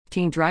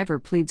Teen driver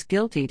pleads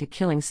guilty to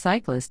killing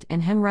cyclist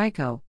in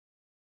Henrico.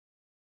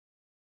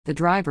 The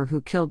driver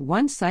who killed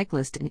one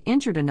cyclist and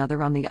injured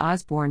another on the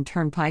Osborne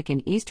Turnpike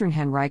in eastern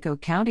Henrico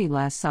County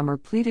last summer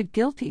pleaded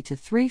guilty to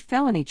 3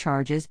 felony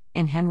charges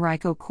in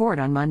Henrico court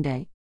on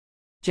Monday.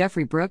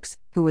 Jeffrey Brooks,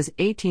 who was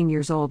 18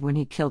 years old when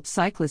he killed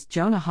cyclist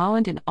Jonah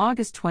Holland in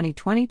August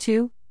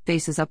 2022,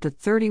 faces up to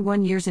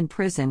 31 years in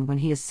prison when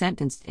he is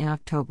sentenced in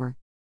October.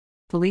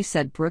 Police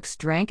said Brooks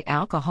drank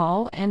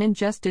alcohol and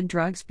ingested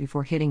drugs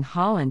before hitting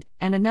Holland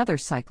and another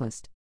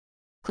cyclist.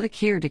 Click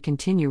here to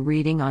continue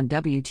reading on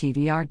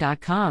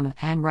WTVR.com,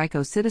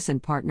 Henrico Citizen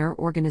Partner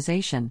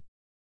Organization.